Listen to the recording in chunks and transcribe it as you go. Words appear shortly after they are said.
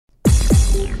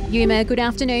Yuma, good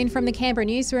afternoon from the Canberra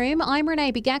newsroom. I'm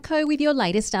Renee Bigacco with your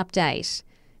latest update.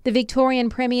 The Victorian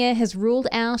Premier has ruled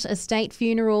out a state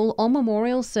funeral or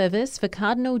memorial service for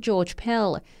Cardinal George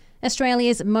Pell.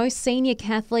 Australia's most senior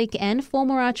Catholic and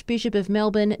former Archbishop of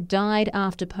Melbourne died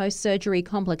after post-surgery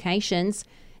complications.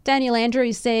 Daniel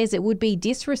Andrews says it would be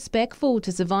disrespectful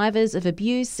to survivors of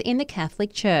abuse in the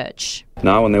Catholic Church.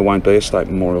 No, and there won't be a state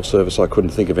memorial service. I couldn't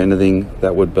think of anything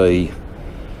that would be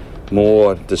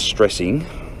more distressing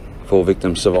for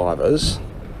victim survivors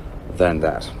than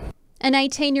that. An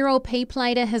 18-year-old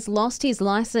P-plater has lost his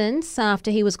licence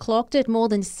after he was clocked at more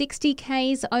than 60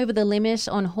 k's over the limit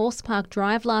on Horse Park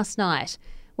Drive last night.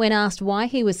 When asked why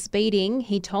he was speeding,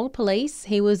 he told police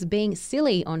he was being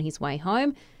silly on his way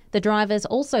home. The drivers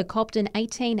also copped an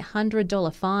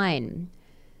 $1,800 fine.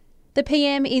 The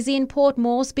PM is in Port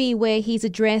Moresby where he's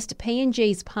addressed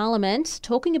PNG's Parliament,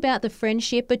 talking about the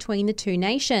friendship between the two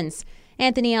nations.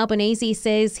 Anthony Albanese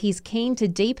says he's keen to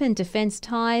deepen defence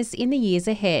ties in the years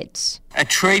ahead. A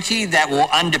treaty that will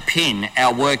underpin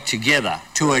our work together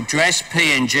to address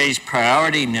PNG's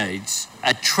priority needs,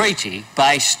 a treaty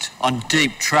based on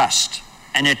deep trust,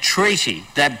 and a treaty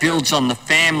that builds on the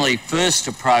family-first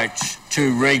approach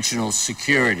to regional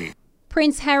security.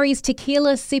 Prince Harry's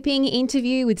tequila-sipping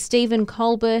interview with Stephen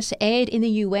Colbert aired in the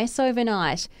US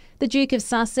overnight. The Duke of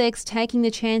Sussex taking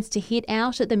the chance to hit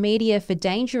out at the media for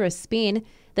dangerous spin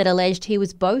that alleged he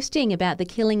was boasting about the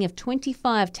killing of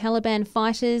 25 Taliban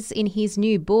fighters in his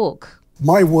new book.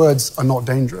 My words are not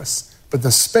dangerous, but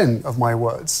the spin of my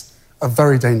words are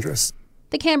very dangerous.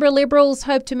 The Canberra Liberals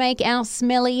hope to make our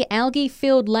smelly,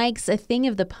 algae-filled lakes a thing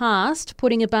of the past,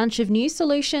 putting a bunch of new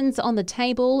solutions on the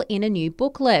table in a new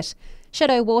booklet.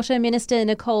 Shadow Water Minister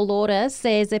Nicole Lauder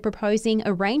says they're proposing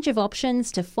a range of options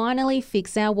to finally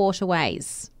fix our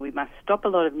waterways. We must stop a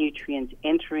lot of nutrients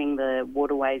entering the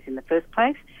waterways in the first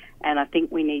place, and I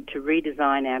think we need to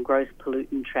redesign our gross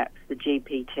pollutant traps, the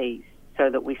GPTs, so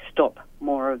that we stop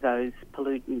more of those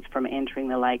pollutants from entering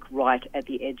the lake right at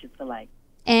the edge of the lake.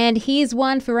 And here's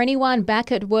one for anyone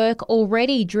back at work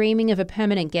already dreaming of a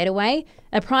permanent getaway.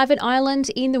 A private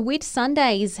island in the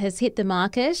Whitsundays has hit the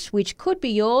market, which could be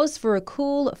yours for a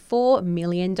cool $4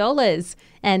 million.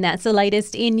 And that's the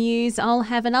latest in news. I'll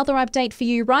have another update for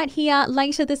you right here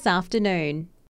later this afternoon.